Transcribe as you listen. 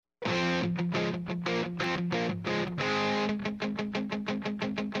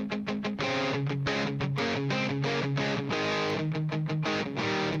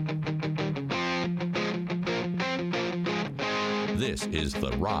This is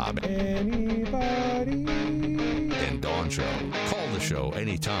the Rob Anybody? and Dawn Show. Call the show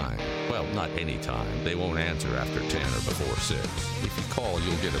anytime. Well, not anytime. They won't answer after 10 or before 6. If you call,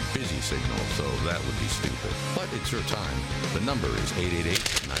 you'll get a busy signal, so that would be stupid. But it's your time. The number is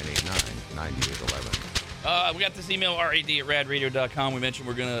 888-989-9811. We got this email, rad@radradio.com. We mentioned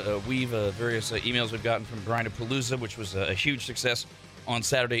we're going to weave various emails we've gotten from Grindapalooza, which was a huge success on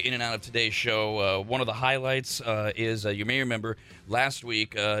Saturday in and out of today's show. One of the highlights is, you may remember, last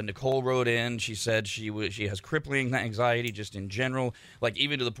week, Nicole wrote in. She said she has crippling anxiety just in general, like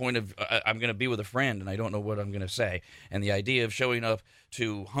even to the point of, I'm going to be with a friend and I don't know what I'm going to say. And the idea of showing up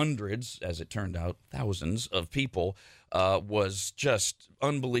to hundreds, as it turned out, thousands of people, was just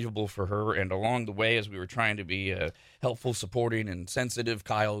unbelievable for her. And along the way, as we were trying to be helpful, supporting, and sensitive,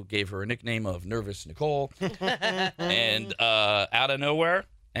 Kyle gave her a nickname of Nervous Nicole. And out of nowhere,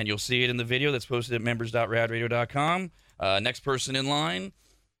 and you'll see it in the video that's posted at members.radradio.com, next person in line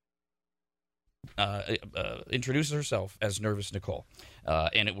introduces herself as Nervous Nicole.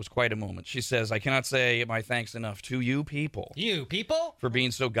 And it was quite a moment. She says, I cannot say my thanks enough to you people. You people? For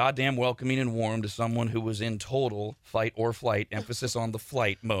being so goddamn welcoming and warm to someone who was in total fight or flight, emphasis on the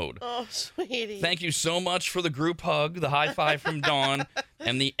flight mode. Oh, sweetie. Thank you so much for the group hug, the high five from Dawn,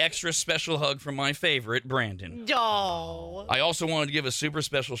 and the extra special hug from my favorite, Brandon. Oh. I also wanted to give a super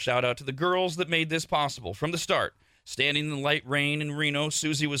special shout out to the girls that made this possible from the start. Standing in the light rain in Reno,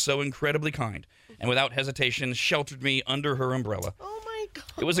 Susie was so incredibly kind and without hesitation sheltered me under her umbrella. Oh, my God.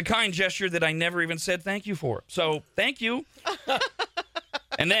 It was a kind gesture that I never even said thank you for. So, thank you.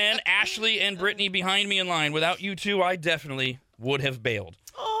 And then Ashley and Brittany behind me in line. Without you two, I definitely would have bailed.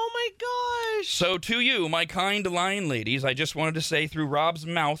 Oh, my gosh. So to you, my kind lion ladies, I just wanted to say through Rob's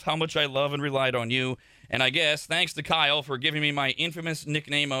mouth how much I love and relied on you. And I guess thanks to Kyle for giving me my infamous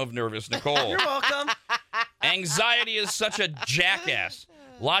nickname of Nervous Nicole. You're welcome. Anxiety is such a jackass.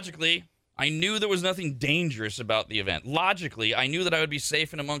 Logically, I knew there was nothing dangerous about the event. Logically, I knew that I would be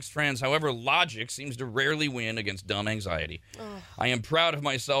safe and amongst friends. However, logic seems to rarely win against dumb anxiety. I am proud of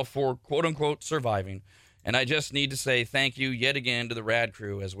myself for, quote-unquote, surviving. And I just need to say thank you yet again to the RAD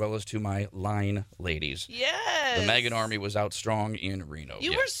crew as well as to my line ladies. Yes. The Megan Army was out strong in Reno.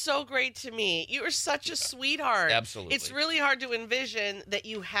 You were so great to me. You were such a sweetheart. Absolutely. It's really hard to envision that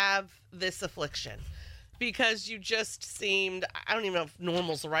you have this affliction because you just seemed, I don't even know if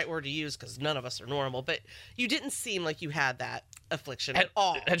normal's the right word to use because none of us are normal, but you didn't seem like you had that affliction at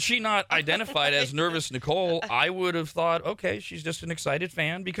all. Had she not identified as Nervous Nicole, I would have thought, okay, she's just an excited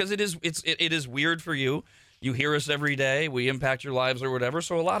fan because it is weird for you. You hear us every day. We impact your lives or whatever.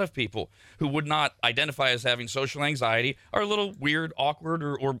 So a lot of people who would not identify as having social anxiety are a little weird, awkward,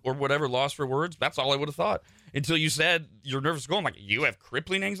 or whatever, lost for words. That's all I would have thought. Until you said you're nervous. I'm like, you have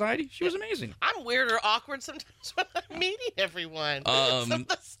crippling anxiety? She was amazing. I'm weird or awkward sometimes when I'm meeting everyone. Some of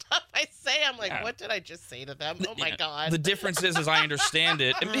the stuff I say, I'm like, what did I just say to them? Oh, my God. The difference is, as I understand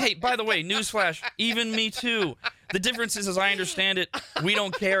it, and hey, by the way, newsflash, even me too. The difference is, as I understand it, we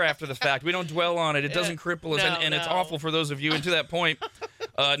don't care after the fact. We don't dwell on it. It doesn't cripple us, and it's awful for those of you. And to that point,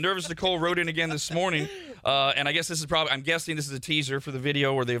 Nervous Nicole wrote in again this morning, and I guess this is probably, I'm guessing this is a teaser for the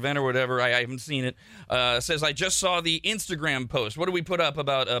video or the event or whatever. I haven't seen it. Says, I just saw the Instagram post. What do we put up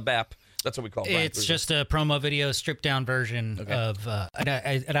about BAP? That's what we call it. It's just a promo video, stripped down version of,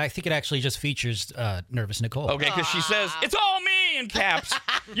 and I think it actually just features Nervous Nicole. Okay, because she says, it's all me in caps.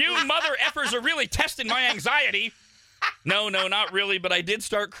 You mother effers are really testing my anxiety. No, not really, but I did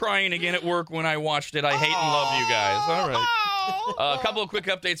start crying again at work when I watched it. I hate and love you guys. All right. A couple of quick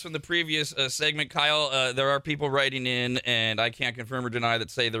updates from the previous segment. Kyle, there are people writing in, and I can't confirm or deny that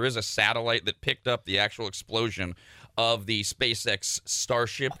say there is a satellite that picked up the actual explosion of the SpaceX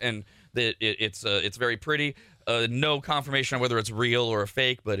Starship, and that it's very pretty. No confirmation on whether it's real or a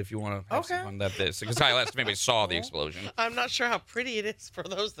fake, but if you want to have some fun that this, because Kyle asked if anybody saw the explosion. I'm not sure how pretty it is for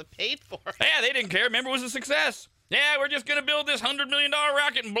those that paid for it. Yeah, they didn't care. Remember, it was a success. Yeah, we're just gonna build this $100 million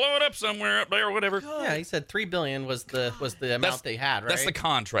rocket and blow it up somewhere up there or whatever. Yeah, he said $3 billion was the amount they had, right? That's the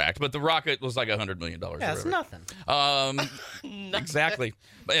contract, but the rocket was like $100 million. Yeah, it's nothing. Exactly.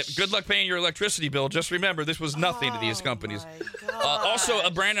 But good luck paying your electricity bill. Just remember, this was nothing to these companies. Also,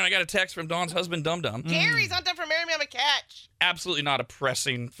 Brandon, I got a text from Dawn's husband, Dum Dum. Gary's not done for Marry Me, I'm a Catch. Absolutely not a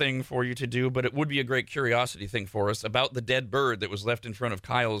pressing thing for you to do, but it would be a great curiosity thing for us about the dead bird that was left in front of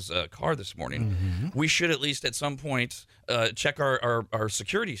Kyle's car this morning. Mm-hmm. We should at least at some point check our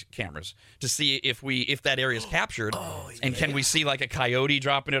security cameras to see if that area is captured, and can we see like a coyote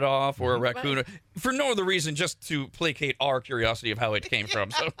dropping it off or a raccoon, right. For no other reason, just to placate our curiosity of how it came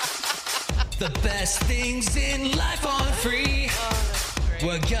from. So. The best things in life are free.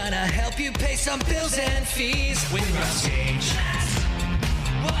 We're gonna help you pay some bills and fees with Rough Change.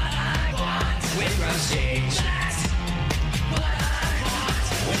 Windrup's change. That's what I want.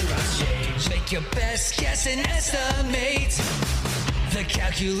 Windrup's change. Make your best guess and estimate. The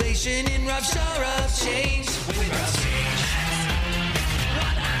calculation in rough star of change. Windrup's change. That's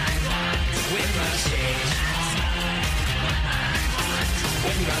what I want. Windrup's change.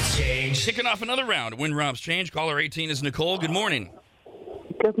 Windrup's change. Kicking off another round. Win Rob's Change. Caller 18 is Nicole. Good morning.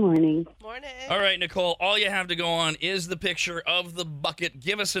 Good morning. Morning. All right, Nicole, all you have to go on is the picture of the bucket.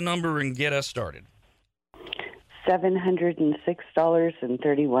 Give us a number and get us started.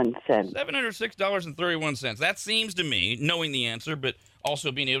 $706.31. $706.31. That seems to me, knowing the answer, but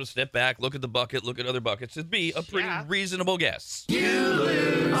also being able to step back, look at the bucket, look at other buckets, to be a pretty reasonable guess.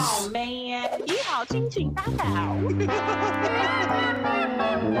 Oh man，你好，心情大好。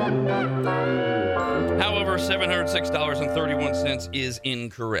 However, $706.31 is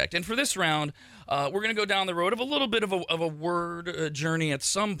incorrect. And for this round, we're going to go down the road of a little bit of a word journey at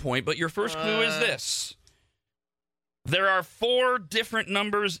some point, but your first clue is this. There are 4 different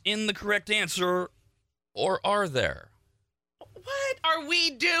numbers in the correct answer, or are there? What are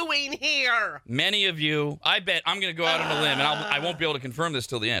we doing here? Many of you, I bet, I'm going to go out on a limb, and I won't be able to confirm this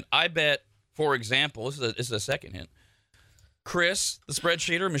till the end. I bet, for example, this is a second hint, Chris, the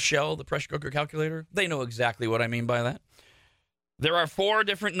spreadsheeter, Michelle, the pressure cooker calculator, they know exactly what I mean by that. There are 4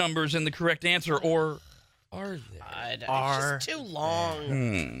 different numbers in the correct answer, or are there? It's just too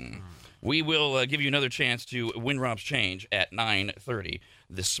long. We will give you another chance to win Rob's Change at 9:30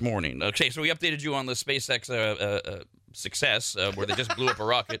 this morning. Okay, so we updated you on the SpaceX success where they just blew up a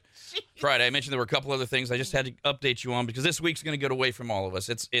rocket Friday. I mentioned there were a couple other things I just had to update you on because this week's going to get away from all of us.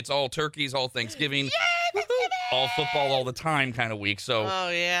 It's all turkeys, all Thanksgiving, all football all the time kind of week. So Oh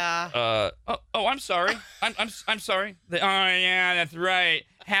yeah. I'm sorry. I'm sorry. Oh yeah, that's right.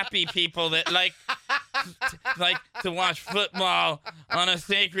 Happy people that like to watch football on a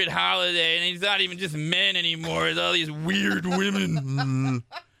sacred holiday, and he's not even just men anymore. It's all these weird women.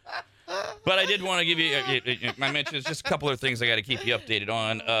 But I did want to give you, I mentioned just a couple of things I got to keep you updated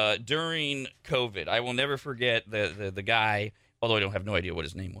on. During COVID, I will never forget the guy, although I don't have no idea what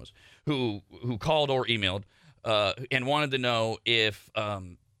his name was, who called or emailed and wanted to know if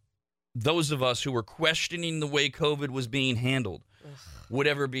those of us who were questioning the way COVID was being handled would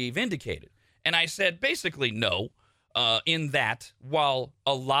ever be vindicated. And I said basically no, in that while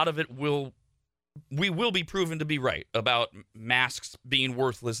a lot of it we will be proven to be right about masks being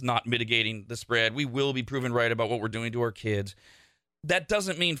worthless, not mitigating the spread. We will be proven right about what we're doing to our kids. That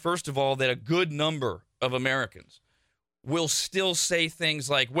doesn't mean, first of all, that a good number of Americans will still say things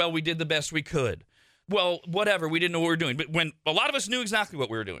like, well, we did the best we could. Well, whatever, we didn't know what we were doing. But when a lot of us knew exactly what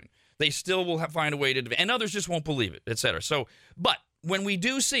we were doing, they still will find a way to, and others just won't believe it, et cetera. So, but when we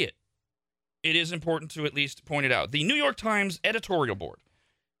do see it, it is important to at least point it out. The New York Times editorial board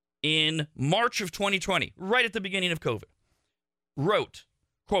in March of 2020, right at the beginning of COVID, wrote,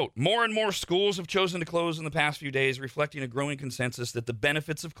 quote, more and more schools have chosen to close in the past few days, reflecting a growing consensus that the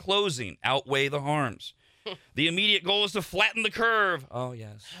benefits of closing outweigh the harms. The immediate goal is to flatten the curve. Oh,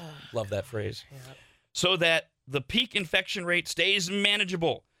 yes. Love that phrase. Yep. So that the peak infection rate stays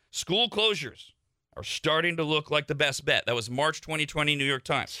manageable. School closures are starting to look like the best bet. That was March 2020, New York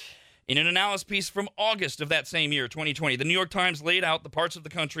Times. In an analysis piece from August of that same year, 2020, the New York Times laid out the parts of the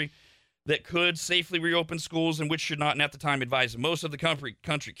country that could safely reopen schools and which should not, and at the time advised most of the country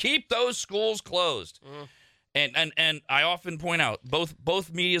keep those schools closed. And I often point out,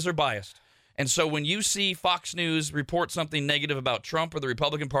 both medias are biased. And so when you see Fox News report something negative about Trump or the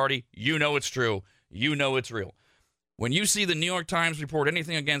Republican Party, you know it's true. You know it's real. When you see the New York Times report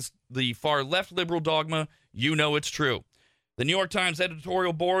anything against the far left liberal dogma, you know it's true. The New York Times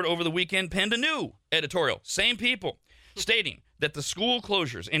editorial board over the weekend penned a new editorial, same people, stating that the school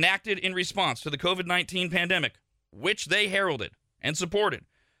closures enacted in response to the COVID-19 pandemic, which they heralded and supported,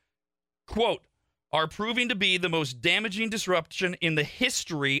 quote, are proving to be the most damaging disruption in the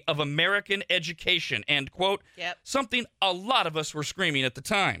history of American education, end quote. Yep. Something a lot of us were screaming at the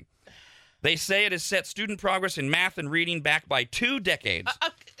time. They say it has set student progress in math and reading back by 2 decades.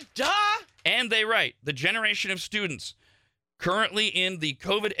 Duh. And they write, the generation of students currently in the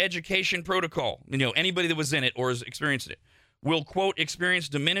COVID education protocol, anybody that was in it or has experienced it, will, quote, experience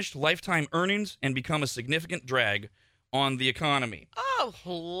diminished lifetime earnings and become a significant drag on the economy. Oh,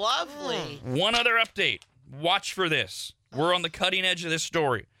 lovely. One other update. Watch for this. We're on the cutting edge of this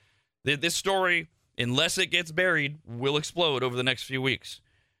story. This story, unless it gets buried, will explode over the next few weeks.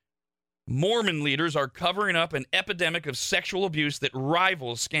 Mormon leaders are covering up an epidemic of sexual abuse that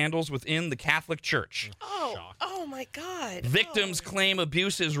rivals scandals within the Catholic Church. Oh my God. Victims claim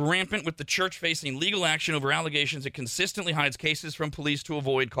abuse is rampant, with the church facing legal action over allegations it consistently hides cases from police to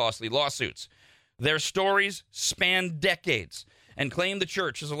avoid costly lawsuits. Their stories span decades and claim the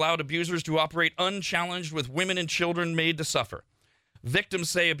church has allowed abusers to operate unchallenged with women and children made to suffer. Victims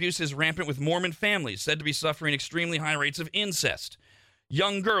say abuse is rampant with Mormon families said to be suffering extremely high rates of incest.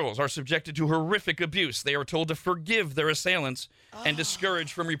 Young girls are subjected to horrific abuse. They are told to forgive their assailants and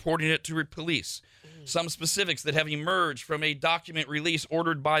discouraged from reporting it to police. Some specifics that have emerged from a document release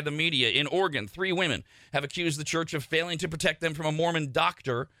ordered by the media. In Oregon, 3 women have accused the church of failing to protect them from a Mormon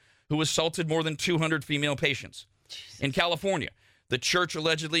doctor who assaulted more than 200 female patients. In California, the church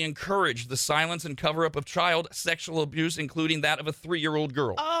allegedly encouraged the silence and cover-up of child sexual abuse, including that of a 3-year-old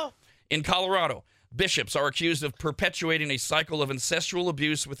girl. In Colorado, bishops are accused of perpetuating a cycle of incestual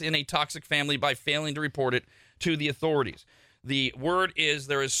abuse within a toxic family by failing to report it to the authorities. The word is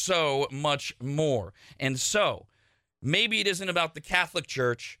there is so much more. And so, maybe it isn't about the Catholic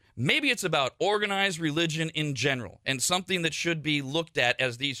Church. Maybe it's about organized religion in general, and something that should be looked at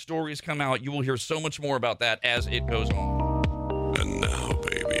as these stories come out. You will hear so much more about that as it goes on. And now,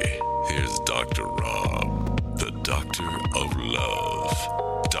 baby, here's Dr. Rob, the Doctor of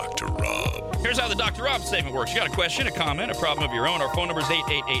Love. Dr. Rob. Here's how the Dr. Rob segment works. You got a question, a comment, a problem of your own. Our phone number is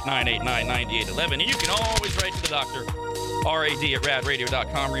 888-989-9811, and you can always write to the doctor, RAD at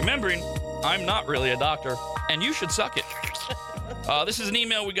radradio.com. Remembering, I'm not really a doctor, and you should suck it. This is an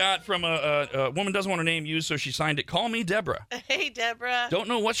email we got from a woman doesn't want her name used, so she signed it. Call me Deborah. Hey, Deborah. Don't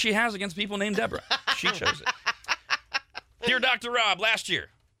know what she has against people named Deborah. She chose it. Dear Dr. Rob, last year,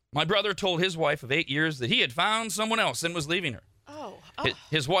 my brother told his wife of 8 years that he had found someone else and was leaving her.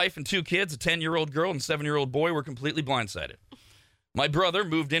 His wife and 2 kids, a 10-year-old girl and 7-year-old boy, were completely blindsided. My brother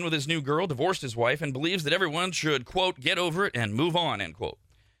moved in with his new girl, divorced his wife, and believes that everyone should, quote, get over it and move on, end quote.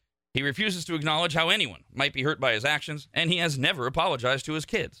 He refuses to acknowledge how anyone might be hurt by his actions, and he has never apologized to his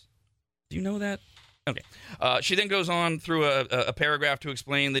kids. Do you know that? Okay. She then goes on through a paragraph to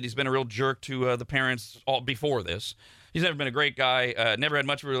explain that he's been a real jerk to the parents all before this. He's never been a great guy, never had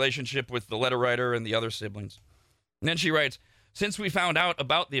much of a relationship with the letter writer and the other siblings. And then she writes, since we found out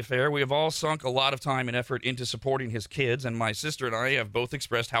about the affair, we have all sunk a lot of time and effort into supporting his kids, and my sister and I have both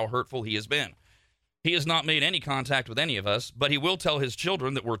expressed how hurtful he has been. He has not made any contact with any of us, but he will tell his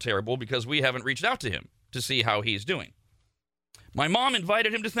children that we're terrible because we haven't reached out to him to see how he's doing. My mom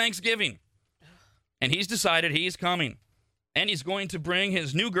invited him to Thanksgiving, and he's decided he's coming, and he's going to bring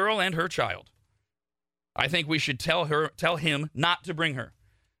his new girl and her child. I think we should tell him not to bring her,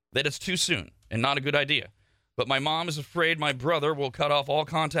 that it's too soon and not a good idea. But my mom is afraid my brother will cut off all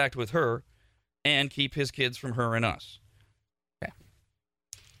contact with her and keep his kids from her and us. Okay.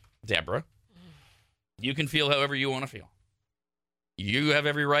 Deborah, you can feel however you want to feel. You have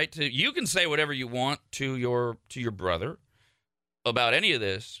every right to, you can say whatever you want to your brother about any of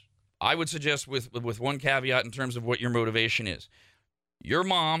this. I would suggest with one caveat in terms of what your motivation is. Your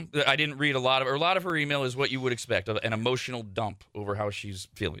mom, I didn't read a lot of her email is what you would expect, an emotional dump over how she's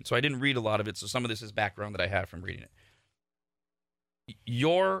feeling. So I didn't read a lot of it, so some of this is background that I have from reading it.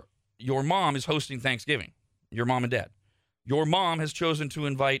 Your mom is hosting Thanksgiving, your mom and dad. Your mom has chosen to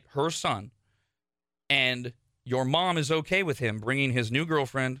invite her son, and your mom is okay with him bringing his new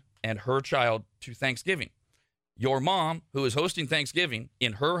girlfriend and her child to Thanksgiving. Your mom, who is hosting Thanksgiving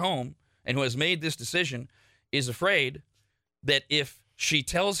in her home and who has made this decision, is afraid that if she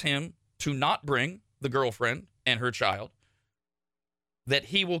tells him to not bring the girlfriend and her child, that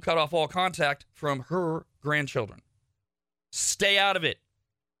he will cut off all contact from her grandchildren. Stay out of it.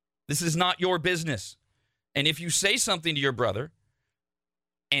 This is not your business. And if you say something to your brother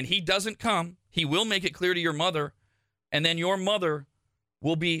and he doesn't come, he will make it clear to your mother, and then your mother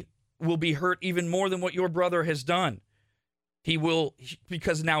will be hurt even more than what your brother has done.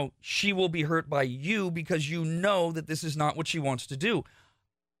 Because now she will be hurt by you because you know that this is not what she wants to do.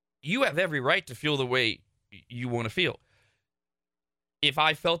 You have every right to feel the way you want to feel. If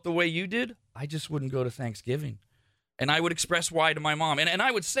I felt the way you did, I just wouldn't go to Thanksgiving. And I would express why to my mom. And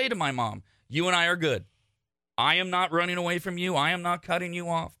I would say to my mom, you and I are good. I am not running away from you. I am not cutting you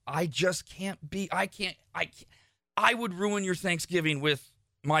off. I just can't be, I would ruin your Thanksgiving with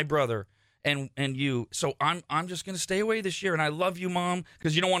my brother and you. So I'm just going to stay away this year. And I love you, Mom,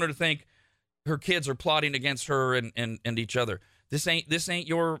 because you don't want her to think her kids are plotting against her and each other. This ain't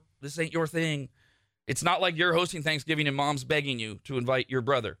your thing. It's not like you're hosting Thanksgiving and Mom's begging you to invite your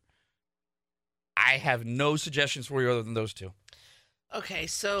brother. I have no suggestions for you other than those two. Okay,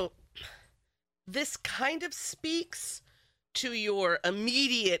 so this kind of speaks to your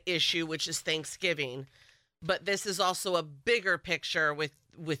immediate issue, which is Thanksgiving, but this is also a bigger picture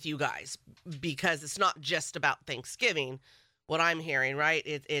with you guys, because it's not just about Thanksgiving, what I'm hearing, right?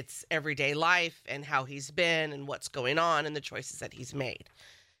 It's everyday life and how he's been and what's going on and the choices that he's made.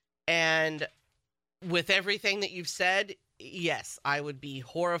 And with everything that you've said, yes, I would be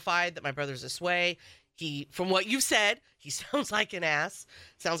horrified that my brother's this way. From what you've said, he sounds like an ass,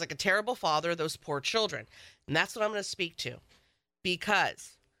 sounds like a terrible father, those poor children. And that's what I'm going to speak to.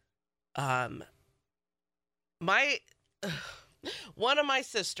 Because one of my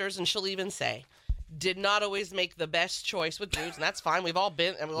sisters, and she'll even say, did not always make the best choice with dudes, and that's fine. We've all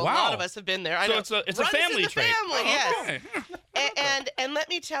been, a lot of us have been there. I know. So it's a family trait. Family, yes. Okay. And let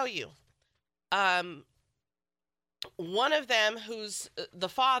me tell you, one of them, who's the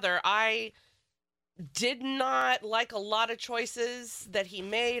father, I did not like a lot of choices that he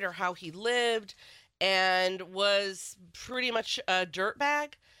made or how he lived, and was pretty much a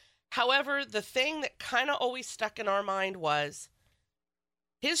dirtbag. However, the thing that kind of always stuck in our mind was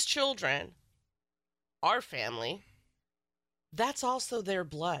his children, our family, that's also their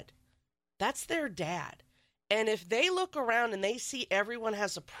blood. That's their dad. And if they look around and they see everyone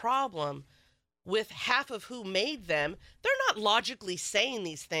has a problem with half of who made them, they're not logically saying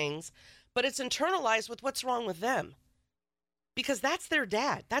these things, but it's internalized with what's wrong with them. Because that's their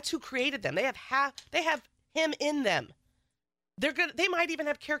dad. That's who created them. They have him in them. They might even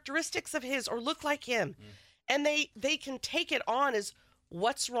have characteristics of his or look like him. And they can take it on as,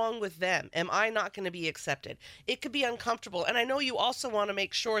 what's wrong with them? Am I not going to be accepted? It could be uncomfortable. And I know you also want to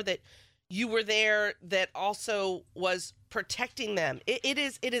make sure that you were there, that also was protecting them. It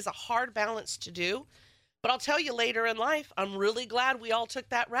is a hard balance to do. But I'll tell you, later in life, I'm really glad we all took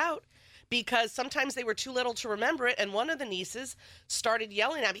that route, because sometimes they were too little to remember it. And one of the nieces started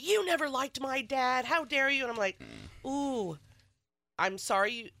yelling at me, "You never liked my dad. How dare you?" And I'm like, ooh, I'm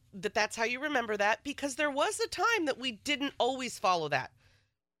sorry that's how you remember that, because there was a time that we didn't always follow that.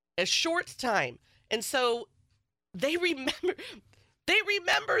 A short time. And so they remember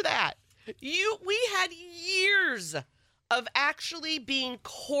that. We had years of actually being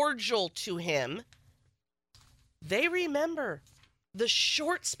cordial to him. They remember the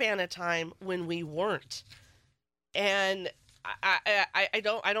short span of time when we weren't. And I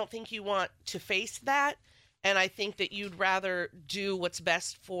don't think you want to face that. And I think that you'd rather do what's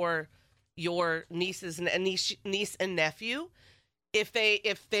best for your nieces and niece and nephew. If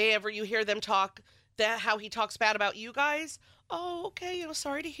they ever, you hear them talk how he talks bad about you guys, oh, okay,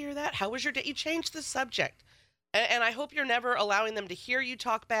 sorry to hear that. How was your day? You changed the subject. And I hope you're never allowing them to hear you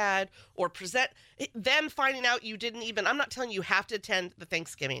talk bad or present them finding out you didn't even, I'm not telling you have to attend the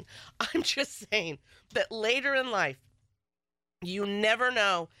Thanksgiving. I'm just saying that later in life, you never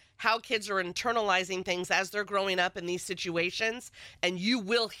know how kids are internalizing things as they're growing up in these situations, and you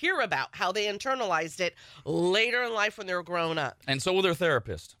will hear about how they internalized it later in life when they're grown up. And so will their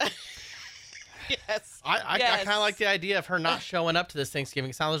therapist. Yes. I kind of like the idea of her not showing up to this Thanksgiving.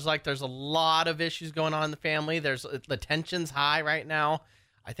 It sounds like there's a lot of issues going on in the family. The tension's high right now.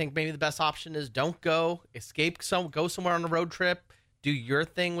 I think maybe the best option is don't go, go somewhere on a road trip, do your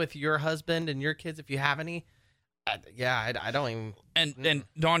thing with your husband and your kids if you have any. I don't even. And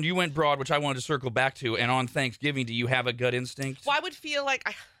Dawn, you went broad, which I wanted to circle back to. And on Thanksgiving, do you have a gut instinct? Well, I would feel like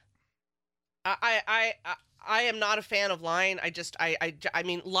I am not a fan of lying. I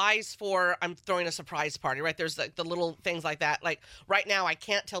mean, lies for I'm throwing a surprise party, right? There's the little things like that. Like right now, I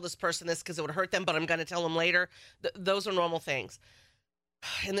can't tell this person this because it would hurt them, but I'm going to tell them later. Those are normal things.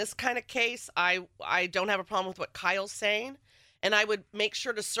 In this kind of case, I don't have a problem with what Kyle's saying. And I would make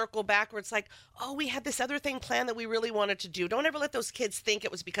sure to circle back where it's like, oh, we had this other thing planned that we really wanted to do. Don't ever let those kids think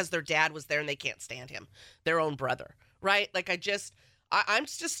it was because their dad was there and they can't stand him, their own brother, right? Like I'm just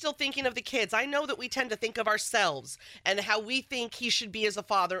still thinking of the kids. I know that we tend to think of ourselves and how we think he should be as a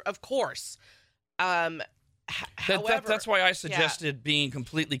father, of course. However, that's why I suggested being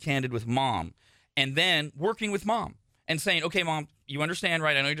completely candid with mom and then working with mom and saying, okay, mom, you understand,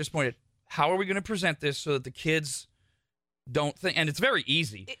 right? I know you just pointed. How are we going to present this so that the kids don't think, and it's very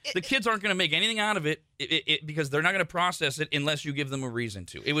easy. The kids aren't going to make anything out of it because they're not going to process it unless you give them a reason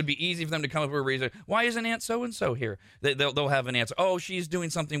to. It would be easy for them to come up with a reason. Why isn't Aunt so-and-so here? They'll have an answer. Oh, she's doing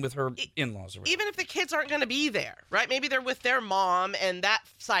something with her in-laws. Or even if the kids aren't going to be there, right? Maybe they're with their mom and that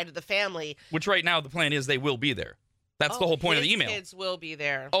side of the family. Which right now the plan is they will be there. That's the whole point of the email. His kids will be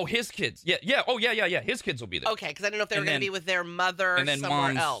there. Oh, his kids. Yeah. Oh, yeah. His kids will be there. Okay, because I didn't know if they were going to be with their mother and then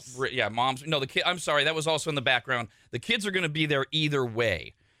somewhere else. Mom's. No, the kid. I'm sorry, that was also in the background. The kids are going to be there either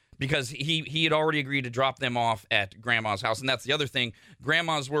way, because he had already agreed to drop them off at Grandma's house, and that's the other thing.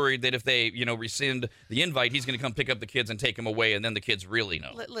 Grandma's worried that if they rescind the invite, he's going to come pick up the kids and take them away, and then the kids really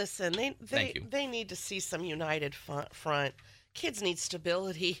know. Listen, they need to see some united front. Kids need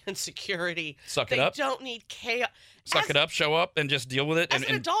stability and security. Suck it up. They don't need chaos. Suck it up, show up, and just deal with it. As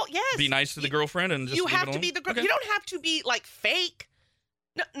an adult, yes. Be nice to the girlfriend and just you leave have it to alone. be the girl. Okay. You don't have to be like fake.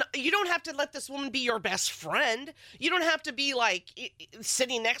 No, You don't have to let this woman be your best friend. You don't have to be like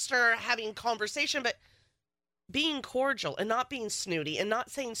sitting next to her having conversation, but being cordial and not being snooty and not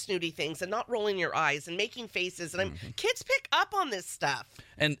saying snooty things and not rolling your eyes and making faces. And kids pick up on this stuff.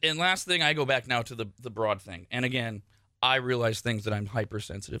 And last thing, I go back now to the broad thing. And again, I realize things that I'm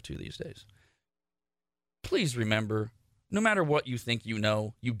hypersensitive to these days. Please remember, no matter what you think you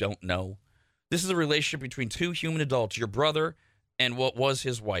know, you don't know. This is a relationship between two human adults, your brother and what was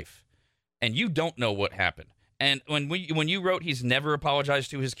his wife. And you don't know what happened. And when you wrote he's never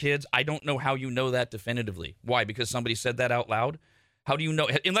apologized to his kids, I don't know how you know that definitively. Why? Because somebody said that out loud? How do you know?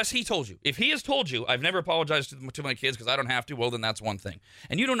 Unless he told you. If he has told you, I've never apologized to my kids because I don't have to, well, then that's one thing.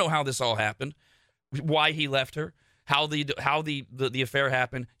 And you don't know how this all happened, why he left her, how the affair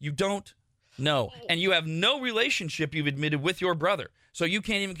happened. You don't know. And you have no relationship, you've admitted, with your brother. So you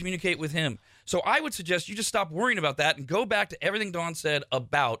can't even communicate with him. So I would suggest you just stop worrying about that and go back to everything Dawn said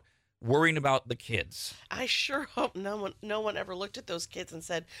about worrying about the kids. I sure hope no one ever looked at those kids and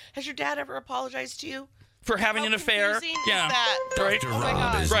said, "Has your dad ever apologized to you for having an affair?" Yeah, right. Dr.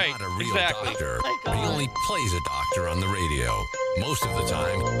 Rob is not a real doctor. He only plays a doctor on the radio. Most of the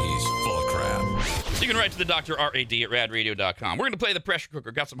time, he's full of crap. You can write to the Dr. RAD at radradio.com. We're going to play the pressure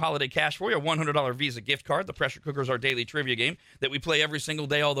cooker. Got some holiday cash for you, a $100 Visa gift card. The pressure cooker is our daily trivia game that we play every single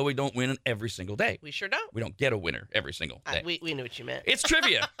day, although we don't win every single day. We sure don't. We don't get a winner every single day. We knew what you meant. It's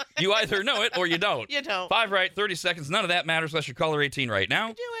trivia. You either know it or you don't. You don't. 5 right, 30 seconds. None of that matters unless you're caller 18 right now.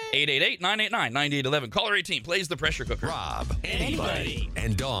 Do it. 888-989-9811. Caller 18 plays the pressure cooker. Rob, anybody,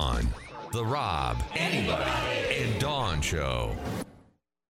 and Dawn. The Rob, anybody, and Dawn Show.